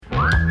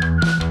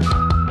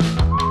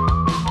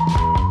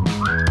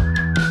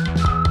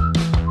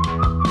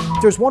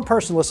there's one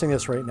person listening to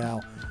this right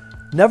now,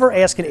 never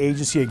ask an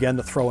agency again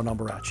to throw a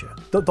number at you.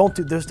 Don't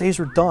do. Those days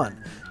are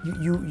done.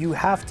 You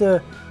have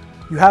to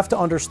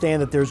understand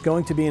that there's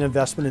going to be an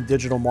investment in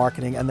digital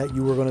marketing, and that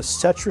you are going to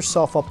set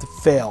yourself up to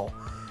fail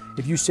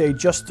if you say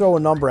just throw a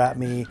number at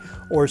me,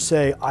 or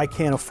say I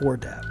can't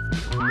afford that.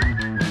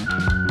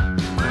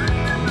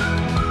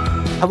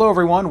 Hello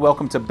everyone,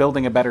 welcome to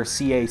Building a Better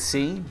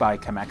CAC by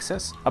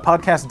Commexis, a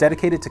podcast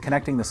dedicated to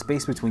connecting the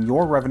space between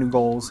your revenue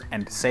goals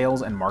and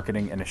sales and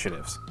marketing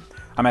initiatives.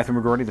 I'm Matthew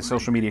McGordy, the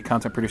social media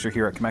content producer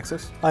here at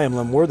Commexis. I am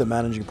Len Ward, the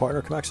managing partner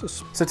at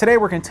Commexis. So today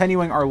we're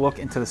continuing our look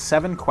into the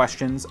 7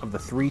 questions of the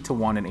 3 to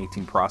 1 in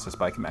 18 process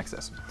by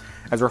Commexis.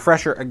 As a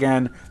refresher,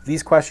 again,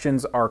 these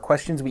questions are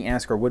questions we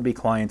ask our would-be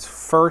clients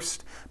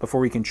first before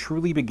we can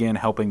truly begin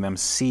helping them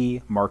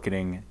see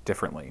marketing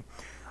differently.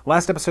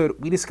 Last episode,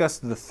 we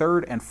discussed the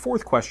 3rd and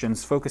 4th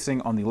questions,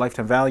 focusing on the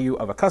lifetime value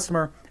of a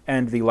customer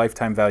and the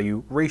lifetime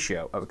value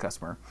ratio of a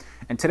customer.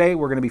 And today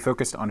we're going to be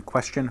focused on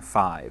question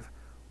 5.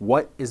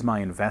 What is my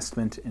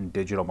investment in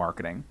digital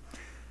marketing?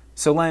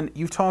 So Len,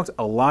 you've talked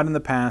a lot in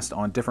the past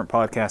on different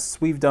podcasts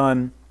we've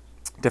done,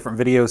 different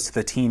videos to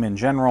the team in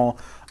general,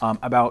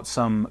 about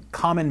some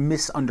common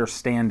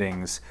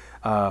misunderstandings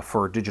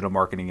for digital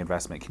marketing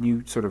investment. Can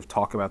you sort of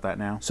talk about that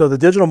now? So the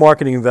digital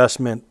marketing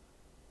investment,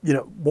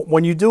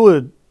 when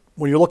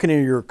you're looking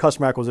at your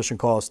customer acquisition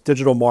costs,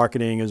 digital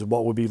marketing is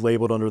what would be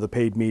labeled under the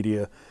paid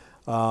media.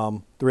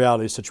 The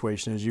reality of the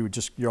situation is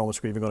you're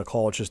almost even going to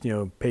call it just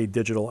paid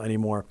digital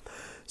anymore.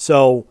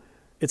 So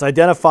it's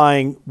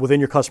identifying within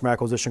your customer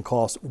acquisition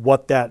costs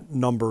what that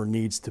number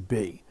needs to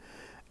be.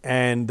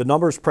 And the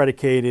number is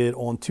predicated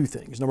on 2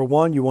 things. Number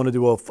one, you want to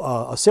do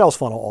a sales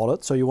funnel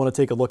audit. So you want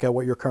to take a look at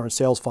what your current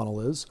sales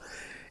funnel is.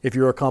 If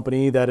you're a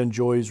company that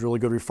enjoys really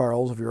good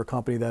referrals, if you're a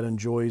company that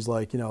enjoys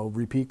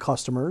repeat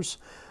customers,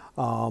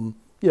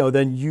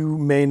 then you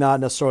may not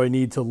necessarily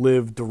need to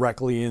live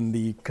directly in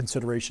the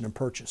consideration and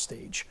purchase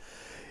stage.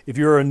 If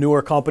you're a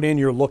newer company and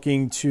you're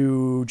looking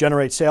to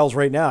generate sales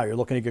right now, you're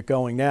looking to get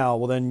going now,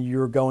 well then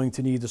you're going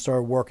to need to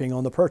start working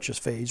on the purchase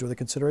phase or the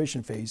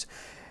consideration phase.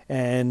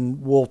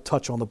 And we'll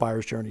touch on the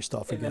buyer's journey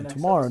stuff again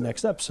tomorrow,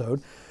 next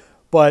episode.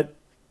 But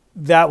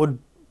that would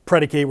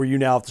predicate where you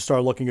now have to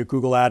start looking at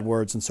Google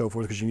AdWords and so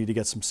forth, because you need to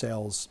get some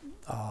sales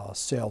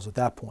at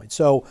that point.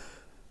 So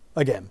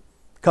again,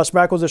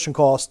 customer acquisition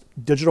cost,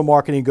 digital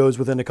marketing goes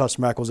within the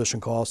customer acquisition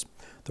cost.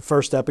 The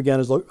first step, again,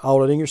 is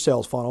auditing your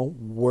sales funnel.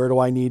 Where do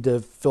I need to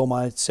fill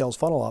my sales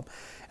funnel up?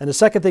 And the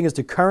second thing is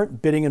the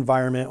current bidding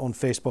environment on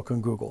Facebook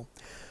and Google.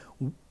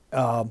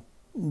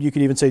 You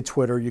could even say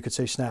Twitter, you could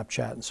say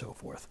Snapchat and so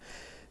forth.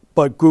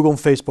 But Google and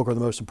Facebook are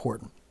the most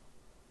important.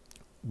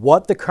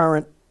 What the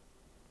current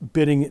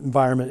bidding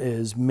environment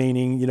is,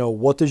 meaning,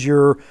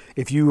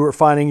 if you are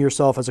finding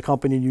yourself as a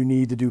company, you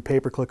need to do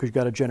pay-per-click because you've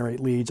got to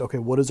generate leads. Okay,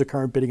 what does the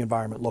current bidding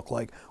environment look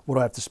like? What do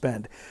I have to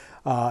spend?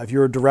 If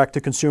you're a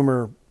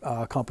direct-to-consumer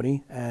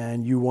company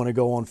and you want to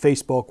go on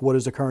Facebook, what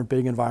does the current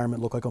bidding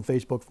environment look like on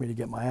Facebook for me to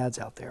get my ads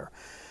out there?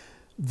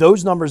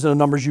 Those numbers are the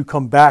numbers you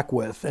come back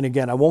with. And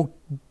again, I won't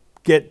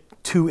get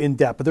too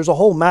in-depth, but there's a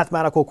whole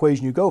mathematical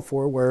equation you go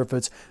for, where if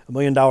it's $1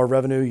 million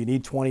revenue, you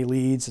need 20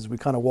 leads. As we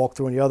kind of walk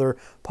through in the other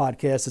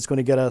podcast, it's going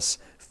to get us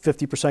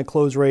 50%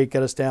 close rate,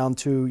 get us down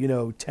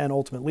to 10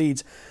 ultimate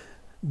leads.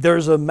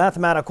 There's a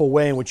mathematical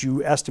way in which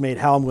you estimate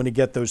how I'm going to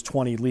get those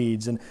 20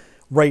 leads. And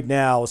right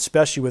now,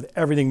 especially with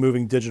everything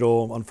moving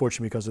digital,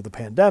 unfortunately because of the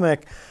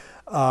pandemic,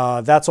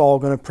 that's all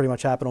going to pretty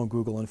much happen on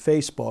Google and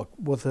Facebook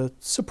with a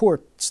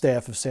support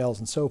staff of sales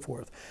and so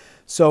forth.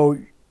 So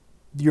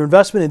your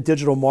investment in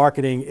digital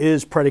marketing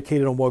is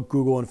predicated on what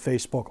Google and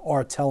Facebook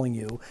are telling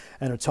you,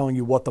 and are telling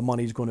you what the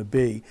money's going to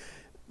be.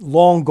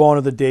 Long gone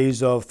are the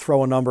days of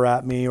throw a number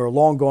at me, or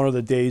long gone are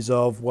the days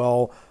of, we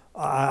only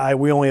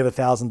have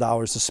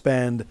 $1,000 to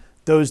spend.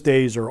 Those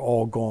days are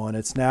all gone.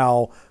 It's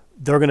now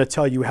they're going to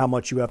tell you how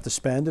much you have to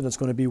spend, and it's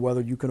going to be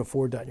whether you can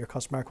afford that in your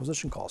customer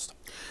acquisition cost.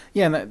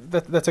 Yeah, and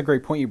that's a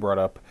great point you brought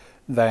up,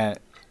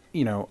 that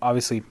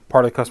obviously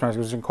part of the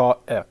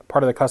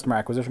customer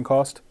acquisition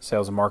cost,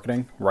 sales and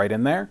marketing, right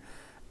in there,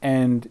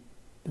 and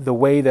the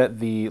way that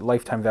the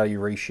lifetime value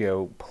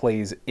ratio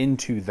plays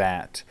into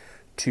that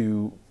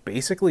to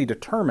basically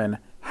determine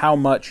how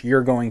much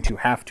you're going to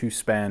have to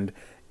spend,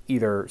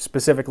 either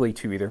specifically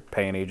to either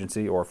pay an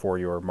agency or for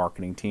your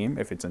marketing team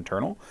if it's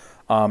internal,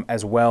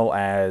 as well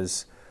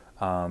as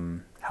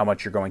how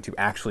much you're going to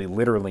actually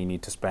literally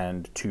need to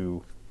spend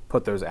to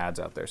put those ads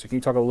out there. So can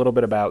you talk a little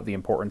bit about the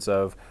importance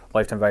of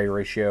lifetime value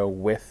ratio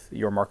with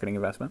your marketing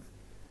investment?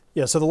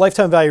 Yeah, so the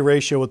lifetime value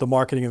ratio with the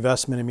marketing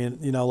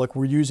investment,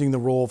 we're using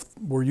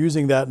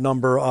that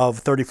number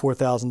of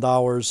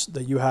 $34,000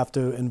 that you have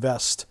to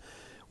invest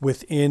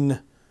within,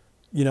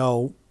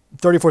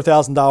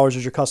 $34,000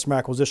 is your customer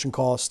acquisition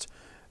cost.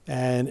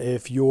 And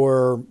if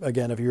your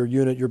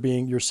unit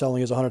you're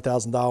selling is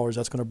 $100,000,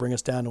 that's going to bring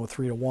us down to a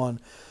 3 to 1.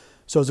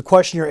 So is the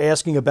question you're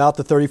asking about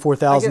the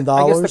 $34,000?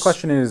 I guess the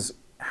question is,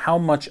 how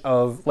much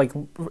of,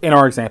 in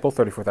our example,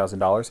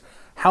 $34,000,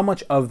 how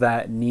much of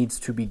that needs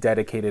to be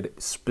dedicated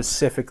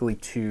specifically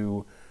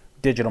to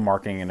digital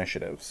marketing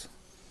initiatives?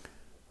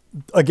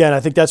 again, I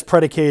think that's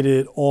 100%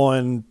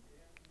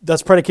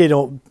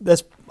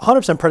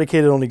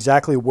 predicated on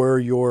exactly where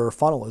your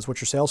funnel is,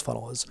 what your sales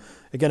funnel is.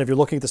 Again, if you're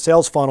looking at the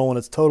sales funnel and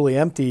it's totally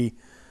empty,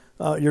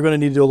 you're going to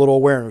need to do a little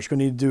awareness. You're going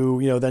to need to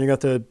do, then you're going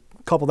to have to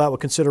couple that with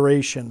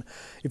consideration.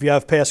 If you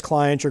have past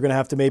clients, you're going to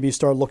have to maybe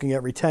start looking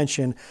at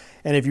retention.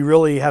 And if you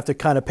really have to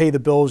kind of pay the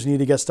bills, you need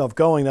to get stuff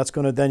going,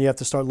 then you have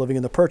to start living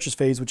in the purchase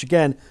phase, which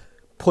again,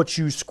 puts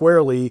you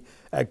squarely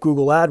at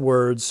Google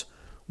AdWords,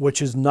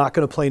 which is not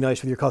going to play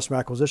nice with your customer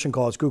acquisition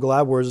costs. Google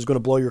AdWords is going to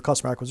blow your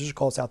customer acquisition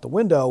costs out the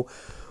window,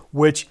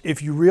 which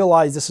if you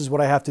realize this is what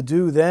I have to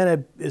do, then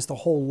it is the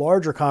whole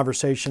larger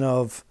conversation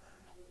of,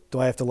 do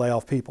I have to lay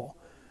off people?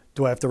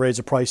 Do I have to raise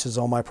the prices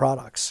on my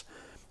products?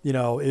 Do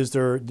I have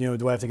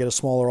to get a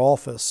smaller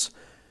office?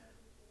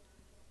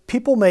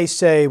 People may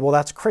say, well,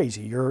 that's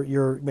crazy.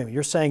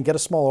 You're saying get a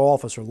smaller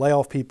office or lay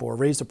off people or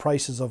raise the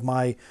prices of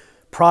my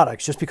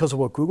products just because of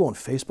what Google and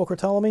Facebook are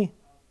telling me?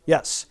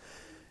 Yes.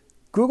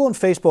 Google and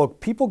Facebook,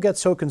 people get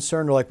so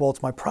concerned. They're like, well,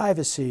 it's my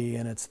privacy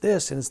and it's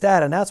this and it's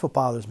that, and that's what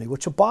bothers me.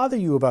 What should bother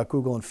you about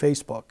Google and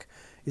Facebook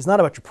is not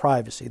about your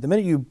privacy. The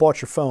minute you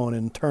bought your phone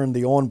and turned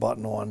the on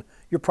button on,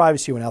 your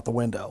privacy went out the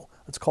window.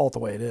 Let's call it the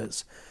way it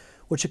is.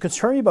 What should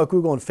concern you about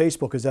Google and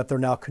Facebook is that they're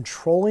now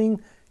controlling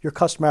your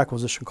customer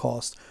acquisition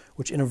costs,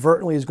 which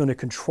inadvertently is going to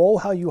control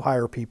how you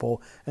hire people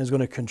and is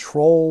going to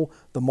control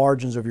the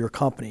margins of your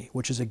company,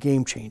 which is a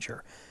game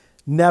changer.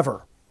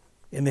 Never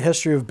in the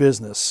history of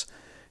business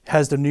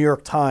has the New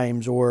York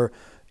Times or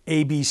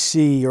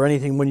ABC or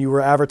anything, when you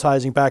were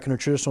advertising back in the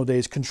traditional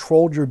days,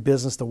 controlled your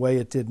business the way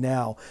it did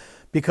now.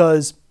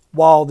 Because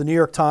while the New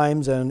York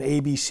Times and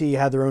ABC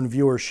had their own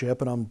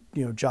viewership, and I'm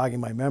jogging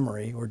my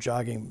memory or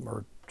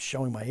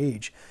showing my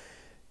age,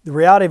 the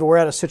reality of it, we're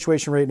at a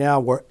situation right now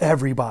where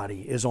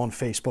everybody is on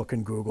Facebook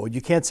and Google. You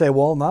can't say,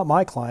 well, not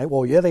my client.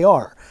 Well, yeah, they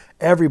are.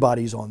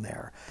 Everybody's on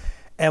there.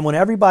 And when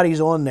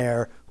everybody's on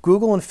there,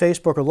 Google and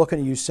Facebook are looking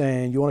at you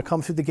saying, you want to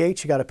come through the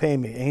gates, you got to pay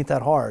me. It ain't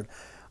that hard.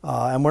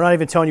 And we're not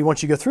even telling you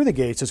once you go through the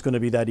gates, it's going to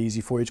be that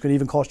easy for you. It's going to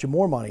even cost you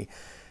more money.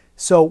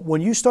 So when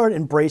you start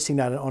embracing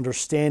that and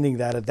understanding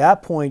that, at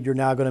that point, you're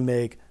now going to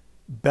make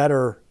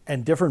better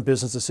and different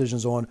business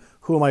decisions on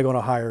who am I going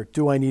to hire?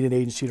 Do I need an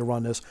agency to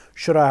run this?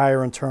 Should I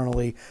hire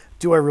internally?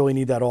 Do I really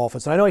need that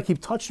office? And I know I keep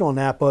touching on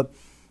that, but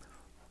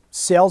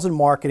sales and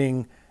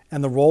marketing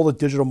and the role that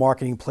digital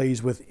marketing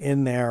plays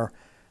within there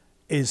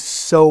is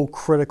so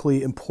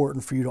critically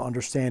important for you to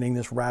understanding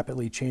this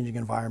rapidly changing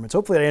environment. So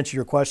hopefully that answered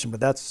your question, but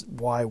that's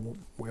why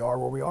we are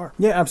where we are.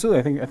 Yeah,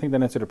 absolutely. I think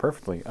that answered it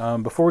perfectly.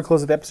 Before we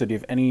close the episode, do you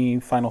have any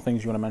final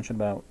things you want to mention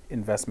about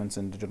investments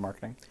in digital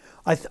marketing?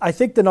 I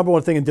think the number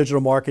one thing in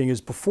digital marketing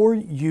is before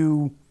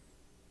you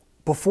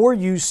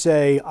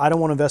say, I don't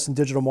want to invest in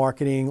digital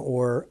marketing,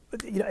 or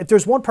if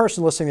there's one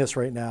person listening to this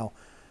right now,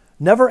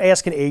 never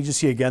ask an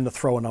agency again to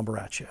throw a number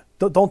at you.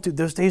 Don't do.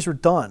 Those days are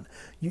done.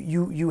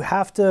 You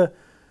have to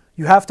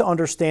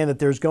understand that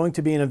there's going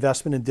to be an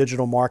investment in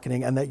digital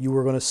marketing and that you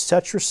are going to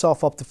set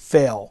yourself up to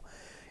fail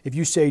if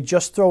you say,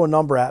 just throw a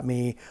number at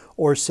me,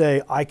 or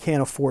say, I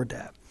can't afford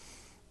that.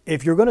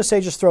 If you're going to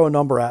say, just throw a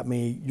number at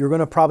me, you're going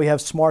to probably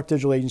have smart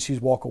digital agencies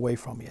walk away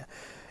from you.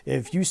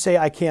 If you say,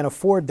 I can't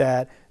afford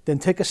that, then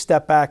take a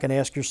step back and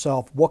ask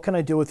yourself, what can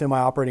I do within my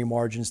operating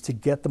margins to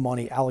get the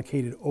money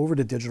allocated over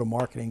to digital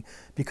marketing?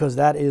 Because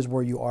that is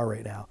where you are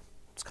right now.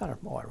 It's kind of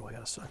all I really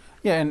got to say.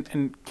 Yeah,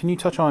 and can you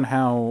touch on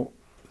how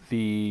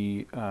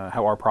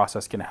how our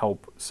process can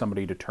help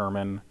somebody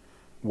determine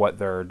what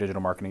their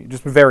digital marketing,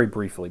 just very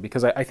briefly,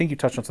 because I think you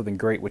touched on something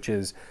great, which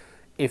is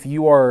if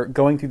you are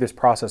going through this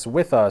process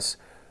with us,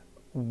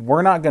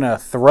 we're not going to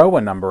throw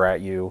a number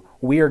at you.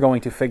 We are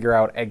going to figure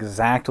out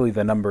exactly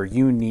the number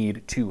you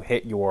need to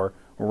hit your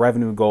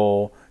revenue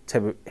goal,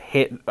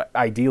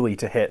 ideally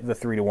to hit the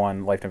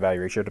 3-to-1 lifetime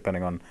value ratio,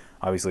 depending on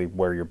obviously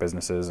where your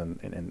business is and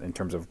in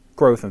terms of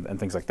growth and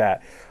things like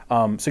that.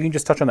 So you can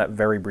just touch on that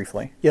very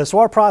briefly. Yeah, so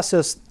our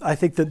process, I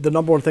think that the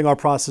number one thing our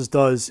process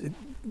does,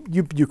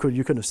 you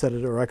couldn't have said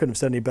it, or I couldn't have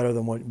said any better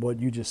than what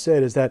you just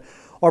said, is that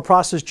our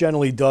process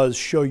generally does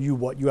show you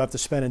what you have to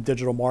spend in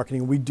digital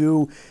marketing. We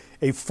do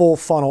a full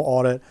funnel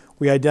audit.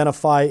 We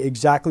identify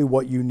exactly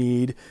what you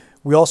need.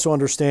 We also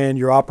understand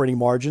your operating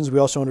margins. We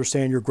also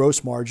understand your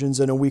gross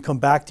margins. And then we come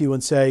back to you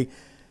and say,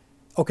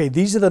 okay,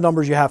 these are the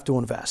numbers you have to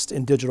invest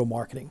in digital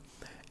marketing.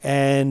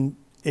 And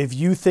if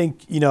you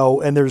think,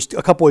 and there's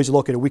a couple ways to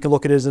look at it. We can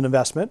look at it as an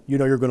investment.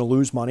 You're going to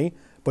lose money,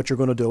 but you're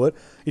going to do it.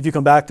 If you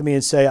come back to me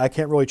and say, I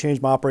can't really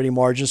change my operating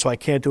margins, so I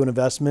can't do an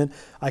investment,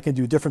 I can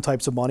do different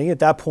types of money. At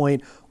that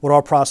point, what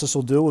our process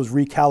will do is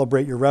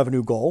recalibrate your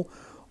revenue goal,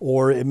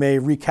 or it may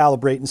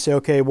recalibrate and say,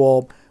 okay,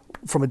 well,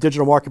 from a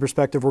digital market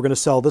perspective, we're going to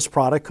sell this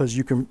product because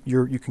you can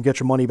get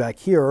your money back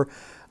here.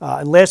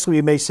 And lastly,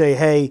 we may say,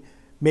 hey,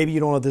 maybe you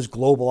don't have this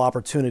global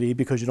opportunity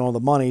because you don't have the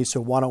money,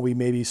 so why don't we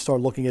maybe start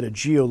looking at a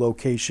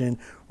geolocation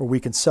where we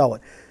can sell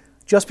it?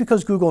 Just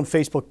because Google and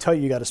Facebook tell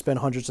you got to spend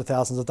hundreds of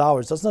thousands of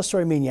dollars doesn't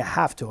necessarily mean you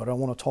have to. I don't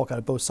want to talk out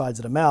of both sides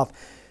of the mouth.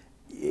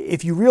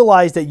 if you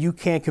realize that you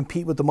can't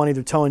compete with the money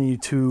they're telling you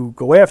to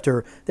go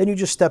after, then you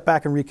just step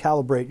back and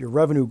recalibrate your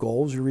revenue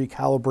goals. You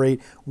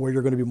recalibrate where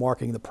you're going to be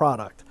marketing the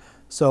product.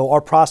 So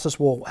our process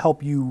will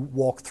help you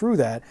walk through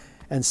that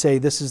and say,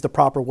 this is the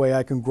proper way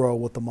I can grow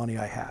with the money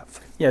I have.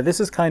 Yeah, this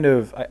is kind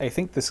of, I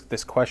think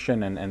this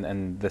question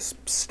and this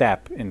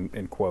step,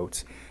 in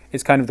quotes,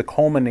 is kind of the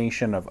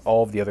culmination of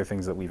all of the other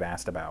things that we've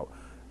asked about.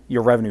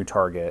 Your revenue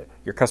target,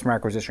 your customer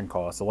acquisition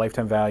cost, the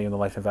lifetime value and the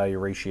lifetime value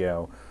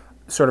ratio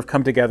sort of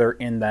come together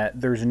in that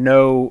there's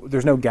no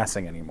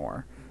guessing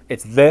anymore.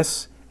 It's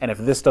this, and if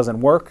this doesn't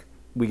work,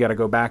 we got to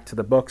go back to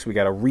the books. We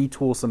got to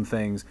retool some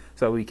things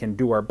so that we can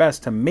do our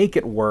best to make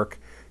it work,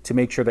 to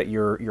make sure that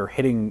you're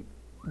hitting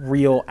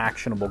real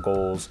actionable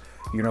goals.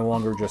 You're no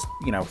longer just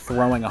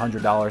throwing $100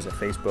 at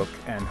Facebook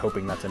and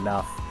hoping that's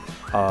enough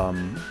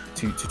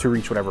to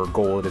reach whatever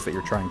goal it is that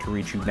you're trying to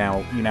reach. You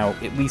now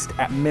at least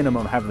at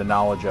minimum have the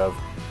knowledge of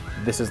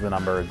this is the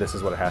number, this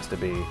is what it has to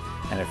be,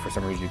 and if for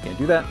some reason you can't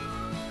do that,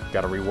 you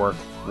got to rework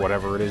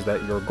whatever it is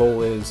that your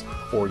goal is,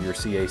 or your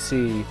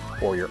CAC,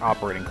 or your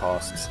operating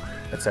costs,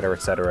 et cetera,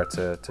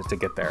 to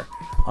get there.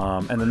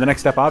 And then the next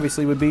step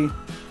obviously would be,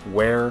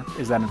 where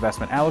is that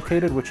investment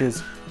allocated, which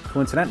is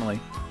coincidentally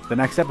the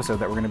next episode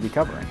that we're going to be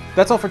covering.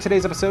 That's all for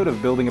today's episode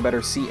of Building a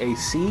Better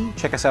CAC.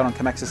 Check us out on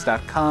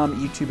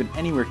Commexis.com, YouTube, and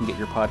anywhere you can get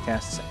your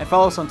podcasts, and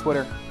follow us on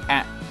Twitter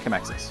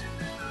 @Commexis.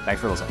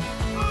 Thanks for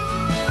listening.